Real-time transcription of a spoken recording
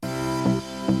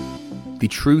The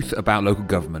Truth About Local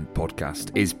Government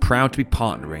podcast is proud to be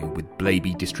partnering with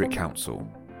Blaby District Council,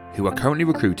 who are currently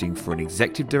recruiting for an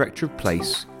Executive Director of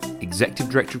Place,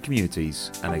 Executive Director of Communities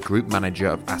and a Group Manager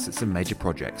of Assets and Major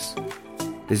Projects.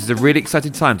 This is a really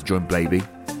exciting time to join Blaby,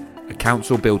 a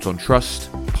council built on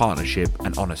trust, partnership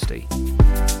and honesty.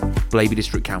 Blaby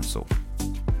District Council,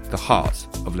 the heart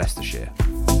of Leicestershire.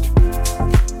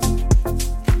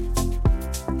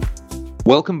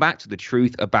 Welcome back to The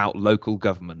Truth About Local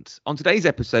Government. On today's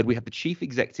episode, we have the Chief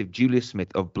Executive, Julia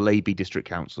Smith of Blaby District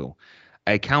Council,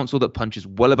 a council that punches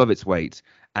well above its weight,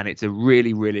 and it's a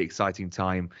really, really exciting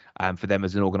time for them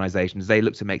as an organisation as they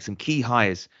look to make some key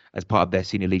hires as part of their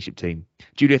senior leadership team.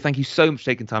 Julia, thank you so much for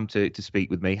taking time to speak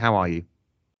with me. How are you?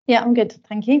 Yeah, I'm good.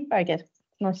 Thank you. Very good.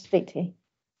 Nice to speak to you.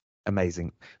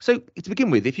 Amazing. So to begin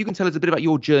with, if you can tell us a bit about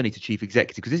your journey to Chief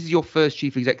Executive, because this is your first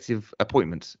Chief Executive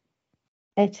appointment.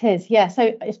 It is, yeah.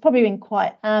 So it's probably been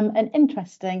quite an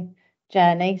interesting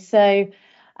journey. So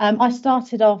I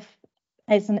started off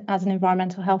as an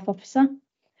environmental health officer,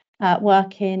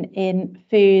 working in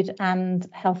food and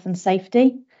health and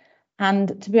safety.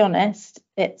 And to be honest,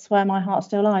 it's where my heart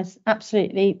still lies.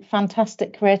 Absolutely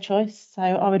fantastic career choice. So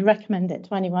I would recommend it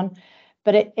to anyone.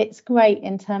 But it's great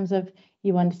in terms of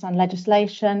you understand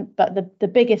legislation. But the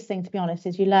biggest thing, to be honest,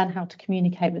 is you learn how to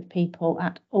communicate with people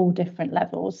at all different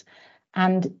levels.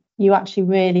 And you actually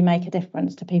really make a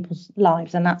difference to people's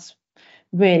lives. And that's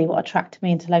really what attracted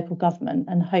me into local government.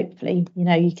 And hopefully,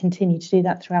 you continue to do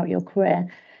that throughout your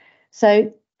career.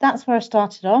 So that's where I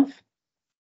started off.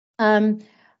 I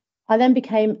then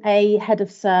became a head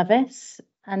of service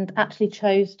and actually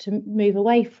chose to move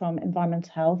away from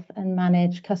environmental health and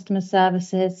manage customer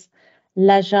services,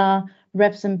 leisure,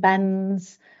 revs and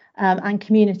bends, and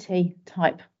community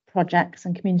type projects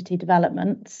and community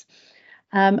developments.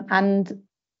 And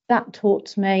that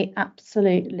taught me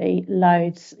absolutely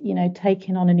loads,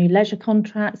 taking on a new leisure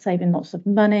contract, saving lots of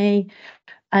money,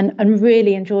 and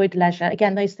really enjoyed leisure.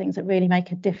 Again, those things that really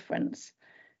make a difference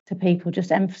to people,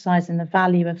 just emphasising the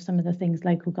value of some of the things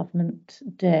local government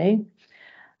do.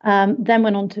 Then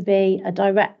went on to be a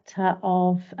director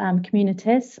of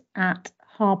communities at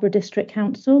Blaby District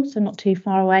Council, so not too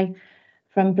far away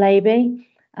from Blaby.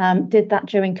 Did that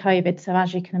during COVID, so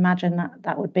as you can imagine,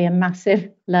 that would be a massive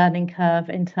learning curve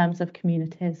in terms of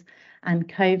communities and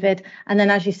COVID. And then,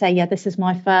 as you say, yeah, this is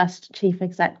my first chief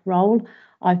exec role.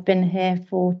 I've been here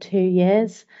for 2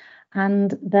 years,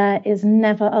 and there is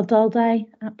never a dull day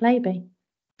at Blaby.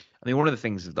 I mean, one of the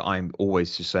things that I'm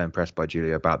always just so impressed by,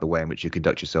 Julia, about the way in which you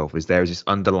conduct yourself is there is this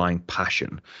underlying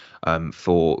passion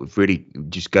for really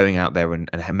just going out there and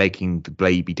making the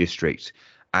Blaby district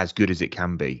as good as it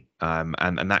can be.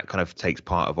 And that kind of takes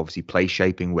part of obviously place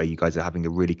shaping, where you guys are having a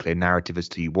really clear narrative as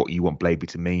to what you want Blaby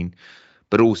to mean,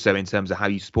 but also in terms of how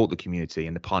you support the community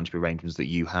and the partnership arrangements that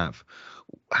you have.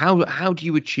 How do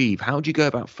you go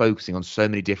about focusing on so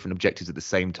many different objectives at the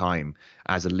same time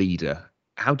as a leader?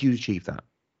 How do you achieve that?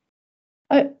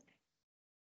 Oh,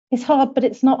 it's hard, but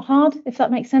it's not hard, if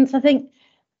that makes sense. I think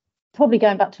probably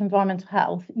going back to environmental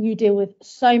health, you deal with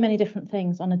so many different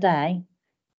things on a day.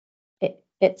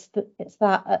 It's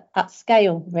that at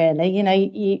scale,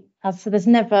 really. So there's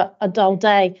never a dull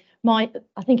day. I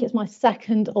think it's my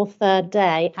second or third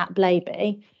day at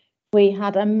Blaby. We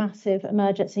had a massive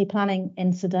emergency planning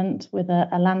incident with a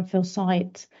landfill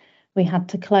site. We had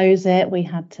to close it. We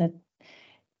had to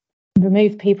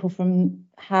remove people from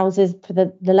houses for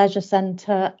the leisure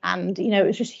centre, and it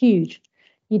was just huge.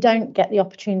 You don't get the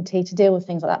opportunity to deal with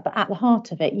things like that, but at the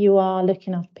heart of it, you are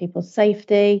looking after people's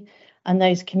safety and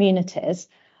those communities.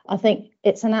 I think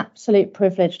it's an absolute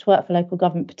privilege to work for local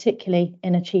government, particularly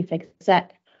in a chief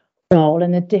exec role,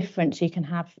 and the difference you can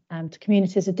have to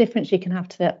communities, the difference you can have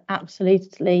to the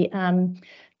absolutely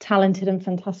talented and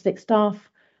fantastic staff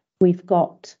we've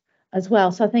got as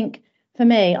well. So I think for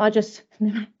me, I just,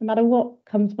 no matter what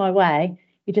comes my way,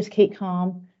 you just keep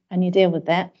calm and you deal with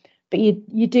it. But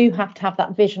you do have to have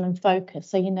that vision and focus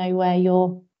so you know where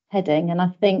you're heading. And I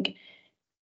think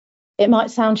it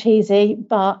might sound cheesy,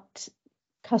 but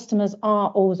customers are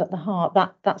always at the heart.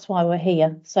 That's why we're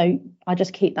here. So I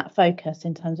just keep that focus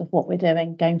in terms of what we're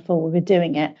doing going forward. We're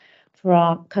doing it for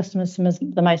our customers,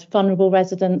 the most vulnerable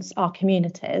residents, our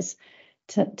communities,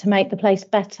 to make the place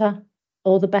better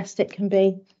or the best it can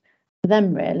be for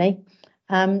them, really.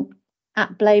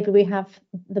 At Blaby, we have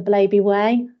the Blaby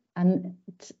way, and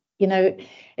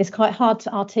it's quite hard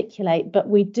to articulate, but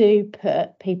we do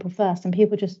put people first, and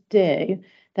people just do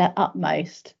their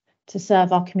utmost to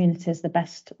serve our communities the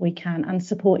best we can and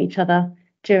support each other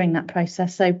during that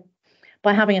process. So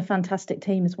by having a fantastic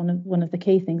team is one of the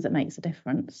key things that makes a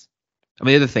difference. I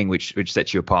mean, the other thing which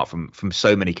sets you apart from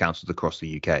so many councils across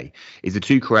the UK is the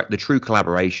true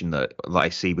collaboration that I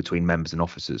see between members and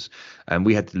officers. And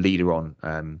we had the leader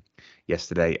on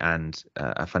yesterday, and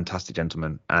a fantastic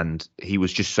gentleman, and he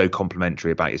was just so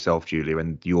complimentary about yourself, Julia,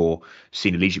 and your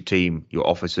senior leadership team, your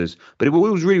officers. But it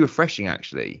was really refreshing,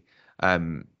 actually,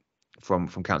 from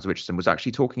Councillor Richardson, was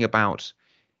actually talking about,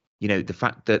 you know, the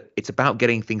fact that it's about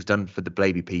getting things done for the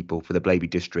Blaby people, for the Blaby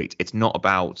district. It's not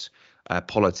about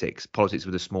politics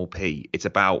with a small p. It's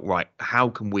about, right, how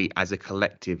can we as a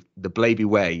collective, the Blaby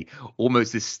way,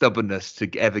 almost this stubbornness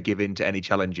to ever give in to any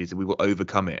challenges, and we will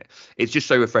overcome it. It's just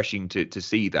so refreshing to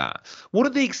see that. What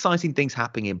are the exciting things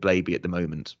happening in Blaby at the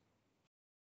moment?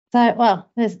 So, well,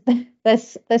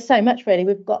 there's so much, really.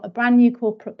 We've got a brand new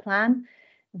corporate plan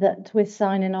that we're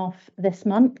signing off this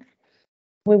month.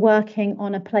 We're working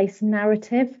on a place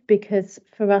narrative, because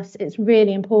for us it's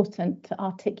really important to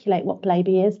articulate what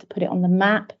Blaby is, to put it on the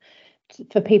map,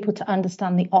 for people to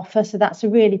understand the offer. So that's a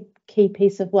really key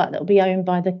piece of work that will be owned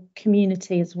by the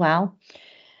community as well.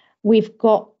 We've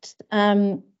got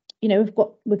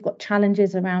we've got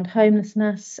challenges around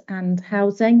homelessness and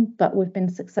housing, but we've been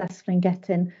successful in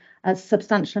getting a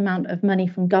substantial amount of money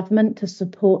from government to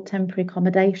support temporary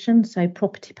accommodation, so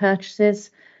property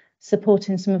purchases,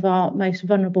 supporting some of our most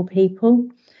vulnerable people.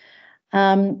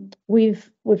 We've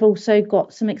also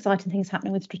got some exciting things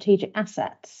happening with strategic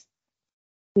assets.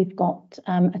 We've got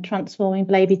a Transforming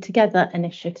Blaby Together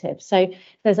initiative. So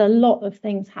there's a lot of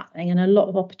things happening and a lot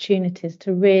of opportunities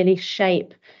to really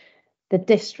shape the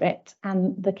district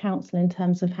and the council in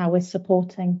terms of how we're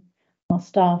supporting our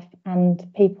staff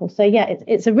and people. So yeah,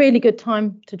 it's a really good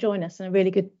time to join us and a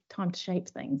really good time to shape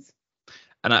things.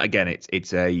 And again,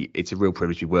 it's a real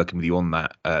privilege to be working with you on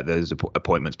that, those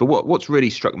appointments. But what's really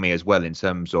struck me as well, in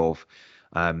terms of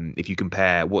if you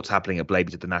compare what's happening at Blaby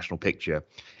to the national picture,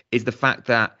 is the fact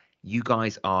that you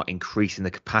guys are increasing the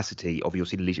capacity of your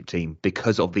senior leadership team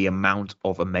because of the amount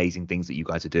of amazing things that you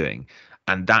guys are doing.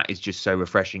 And that is just so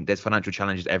refreshing. There's financial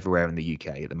challenges everywhere in the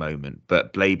UK at the moment,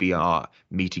 but Blaby are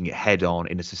meeting it head on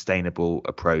in a sustainable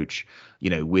approach, you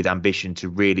know, with ambition to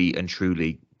really and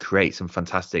truly create some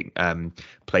fantastic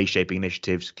place shaping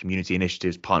initiatives, community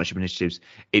initiatives, partnership initiatives.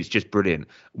 It's just brilliant.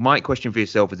 My question for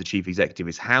yourself as the chief executive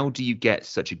is, how do you get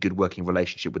such a good working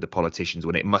relationship with the politicians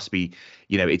when it must be,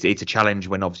 you know, it's a challenge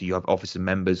when obviously you have officer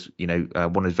members, you know,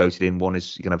 one is voted in, one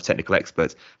is going to have technical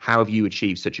experts. How have you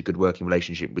achieved such a good working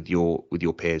relationship with your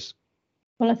peers?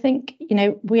 Well, I think, you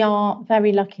know, we are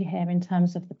very lucky here in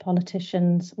terms of the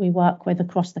politicians we work with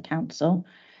across the council.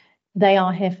 They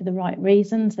are here for the right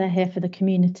reasons. They're here for the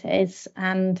communities,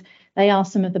 and they are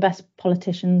some of the best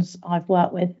politicians I've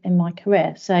worked with in my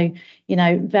career. So, you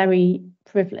know, very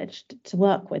privileged to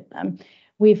work with them.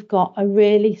 We've got a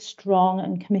really strong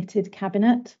and committed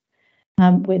cabinet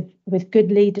with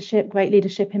good leadership, great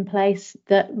leadership in place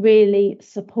that really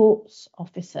supports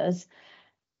officers,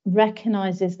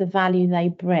 recognises the value they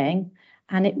bring,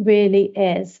 and it really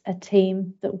is a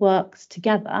team that works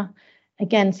together.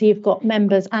 Again, so you've got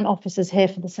members and officers here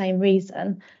for the same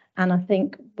reason. And I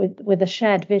think with a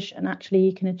shared vision, actually,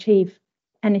 you can achieve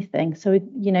anything. So,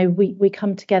 you know, we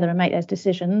come together and make those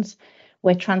decisions.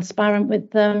 We're transparent with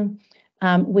them.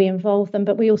 We involve them,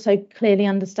 but we also clearly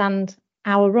understand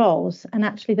our roles. And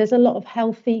actually, there's a lot of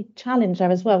healthy challenge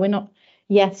there as well. We're not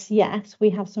yes.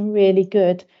 We have some really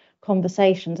good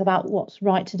conversations about what's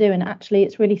right to do. And actually,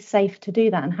 it's really safe to do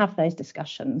that and have those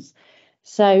discussions.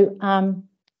 So,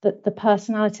 that the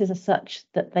personalities are such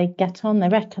that they get on, they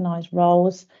recognise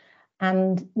roles,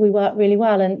 and we work really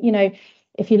well. And, you know,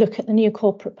 if you look at the new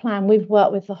corporate plan, we've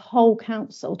worked with the whole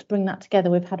council to bring that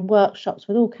together. We've had workshops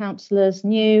with all councillors,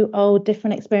 new, old,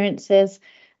 different experiences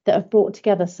that have brought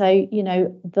together. So, you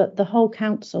know, the whole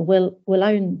council will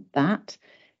own that.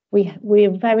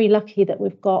 We're very lucky that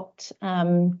we've got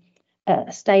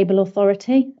a stable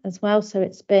authority as well. So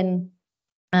it's been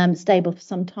stable for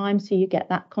some time, so you get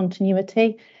that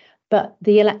continuity. But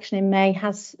the election in May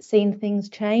has seen things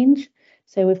change.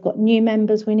 So we've got new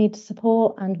members we need to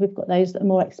support, and we've got those that are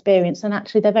more experienced. And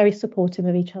actually, they're very supportive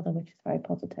of each other, which is very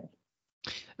positive.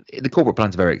 The corporate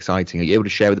plans are very exciting. Are you able to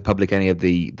share with the public any of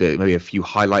the maybe a few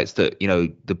highlights that, you know,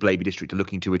 the Blaby District are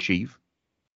looking to achieve?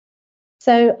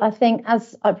 So I think,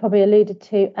 as I probably alluded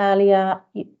to earlier,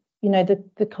 you know,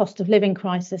 the cost of living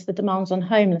crisis, the demands on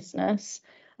homelessness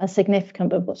are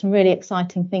significant, but we've got some really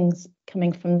exciting things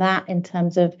coming from that in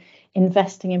terms of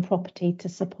investing in property to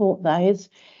support those.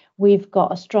 We've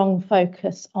got a strong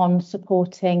focus on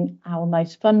supporting our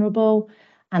most vulnerable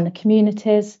and the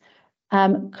communities.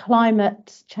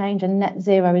 Climate change and net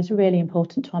zero is really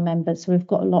important to our members. So we've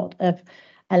got a lot of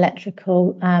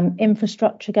electrical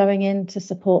infrastructure going in to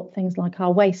support things like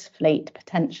our waste fleet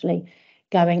potentially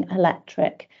going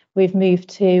electric. We've moved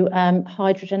to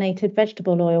hydrogenated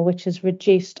vegetable oil, which has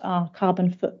reduced our carbon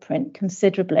footprint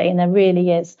considerably. And there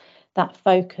really is that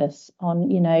focus on,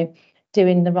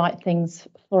 doing the right things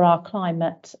for our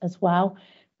climate as well.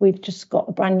 We've just got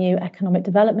a brand new economic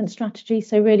development strategy.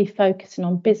 So really focusing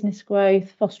on business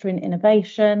growth, fostering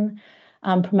innovation,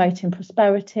 promoting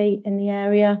prosperity in the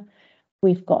area.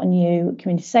 We've got a new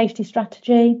community safety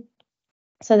strategy.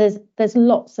 So there's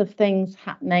lots of things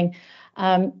happening.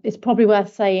 It's probably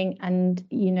worth saying, and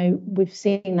we've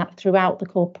seen that throughout the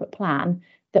corporate plan,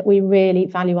 that we really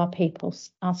value our people.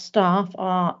 Our staff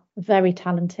are very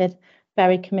talented,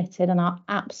 very committed, and our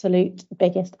absolute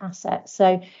biggest asset.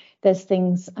 So there's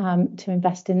things to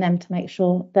invest in them to make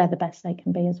sure they're the best they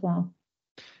can be as well.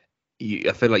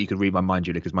 I feel like you could read my mind,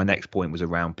 Julia, because my next point was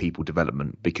around people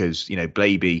development, because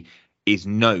Blaby is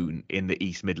known in the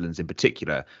East Midlands in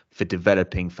particular for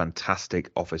developing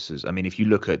fantastic officers. I mean, if you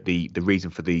look at the reason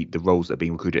for the roles that are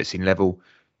being recruited at senior level,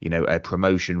 a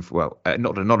promotion for,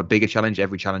 not a bigger challenge.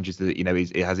 Every challenge is that,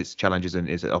 it has its challenges and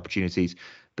its opportunities.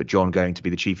 But John going to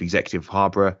be the chief executive of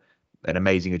Harborough, an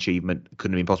amazing achievement.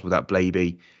 Couldn't have been possible without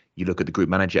Blaby. You look at the group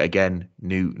manager again,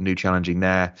 new challenging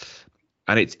there.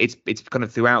 And it's kind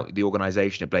of throughout the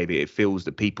organisation at Blaby, it feels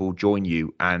that people join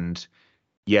you and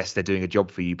yes, they're doing a job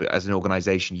for you, but as an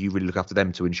organisation, you really look after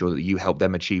them to ensure that you help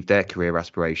them achieve their career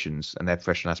aspirations and their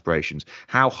professional aspirations.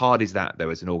 How hard is that,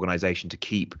 though, as an organisation, to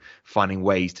keep finding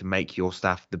ways to make your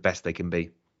staff the best they can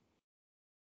be?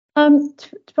 To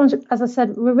be honest, as I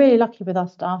said, we're really lucky with our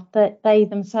staff that they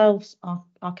themselves are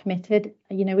committed.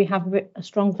 We have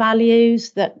strong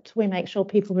values that we make sure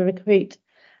people we recruit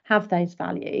have those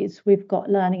values. We've got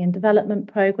learning and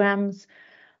development programmes.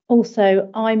 Also,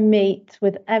 I meet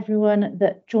with everyone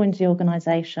that joins the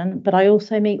organisation, but I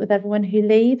also meet with everyone who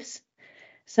leaves.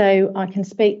 So I can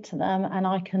speak to them and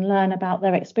I can learn about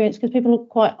their experience, because people are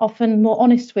quite often more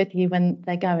honest with you when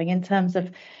they're going in terms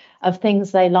of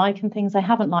things they like and things they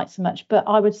haven't liked so much. But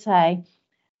I would say,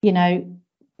 more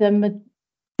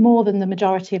than the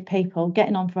majority of people,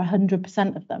 getting on for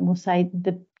 100% of them will say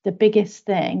the biggest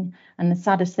thing and the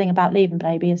saddest thing about leaving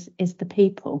Blaby is the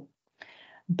people.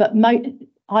 But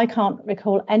I can't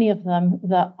recall any of them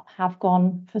that have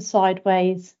gone for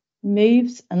sideways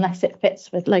moves unless it fits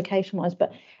with location wise,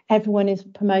 but everyone is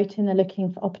promoting, they're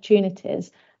looking for opportunities,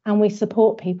 and we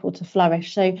support people to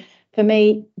flourish. So for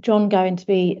me, John going to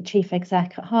be chief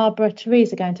exec at Harborough,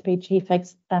 Teresa going to be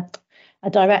a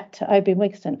director at Obi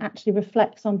Wigston actually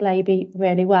reflects on Blaby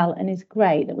really well, and is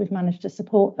great that we've managed to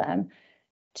support them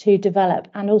to develop.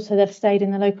 And also they've stayed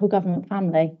in the local government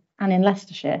family and in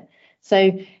Leicestershire.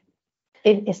 So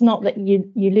it's not that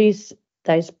you lose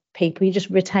those people, you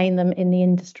just retain them in the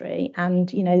industry. And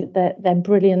they're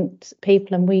brilliant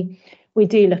people, and we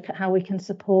do look at how we can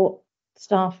support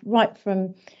staff right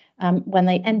from when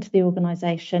they enter the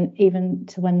organisation even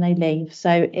to when they leave.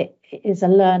 So it is a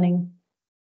learning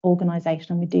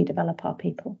organisation, and we do develop our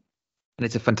people. And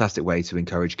it's a fantastic way to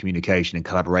encourage communication and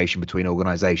collaboration between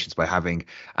organisations by having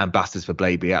ambassadors for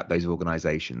Blaby at those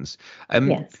organisations.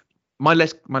 Yes. My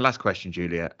last question,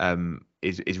 Julia,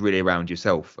 is really around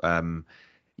yourself.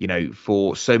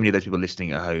 For so many of those people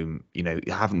listening at home, you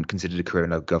haven't considered a career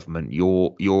in local government.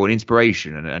 You're an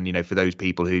inspiration, and for those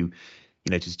people who,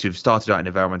 to have started out an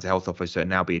environmental health officer and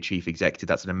now be a chief executive,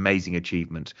 that's an amazing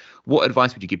achievement. What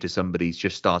advice would you give to somebody who's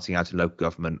just starting out in local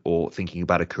government or thinking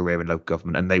about a career in local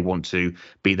government and they want to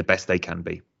be the best they can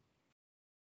be?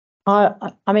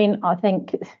 I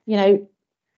think,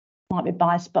 might be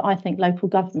biased, but I think local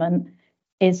government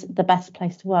is the best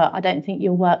place to work. I don't think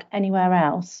you'll work anywhere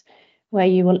else where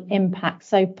you will impact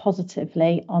so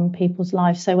positively on people's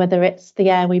lives. So whether it's the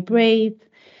air we breathe,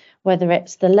 whether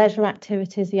it's the leisure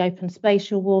activities, the open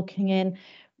space you're walking in,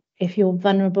 if you're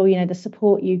vulnerable, the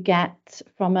support you get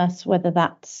from us, whether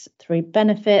that's through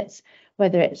benefits,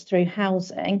 whether it's through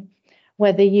housing,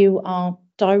 whether you are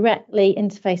directly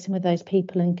interfacing with those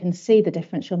people and can see the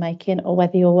difference you're making, or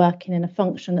whether you're working in a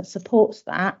function that supports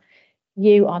that,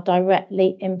 you are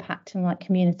directly impacting that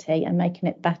community and making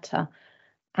it better.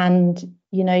 And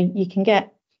you can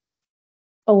get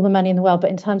all the money in the world, but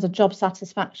in terms of job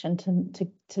satisfaction,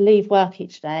 to leave work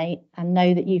each day and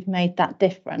know that you've made that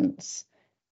difference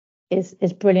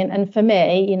is brilliant. And for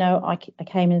me, I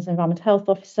came in as an environmental health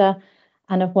officer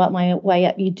and I've worked my way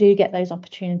up. You do get those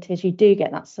opportunities, you do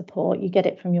get that support, you get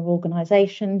it from your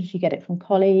organisations, you get it from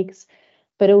colleagues,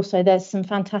 but also there's some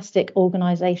fantastic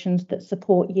organisations that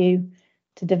support you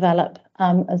to develop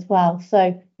as well.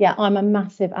 So yeah, I'm a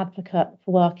massive advocate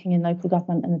for working in local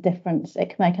government and the difference it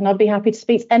can make. And I'd be happy to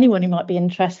speak to anyone who might be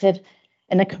interested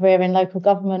in a career in local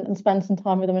government and spend some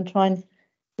time with them and try and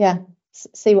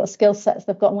see what skill sets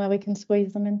they've got and where we can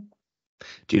squeeze them in.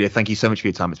 Julia, thank you so much for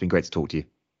your time. It's been great to talk to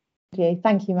you.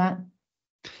 Thank you, Matt.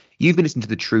 You've been listening to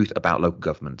The Truth About Local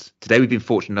Government. Today we've been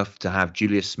fortunate enough to have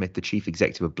Julia Smith, the Chief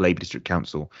Executive of Blaby District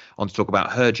Council, on to talk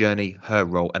about her journey, her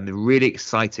role, and the really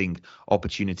exciting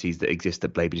opportunities that exist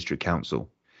at Blaby District Council.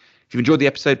 If you've enjoyed the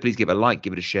episode, please give it a like,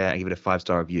 give it a share, and give it a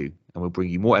 5-star review. And we'll bring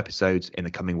you more episodes in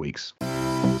the coming weeks.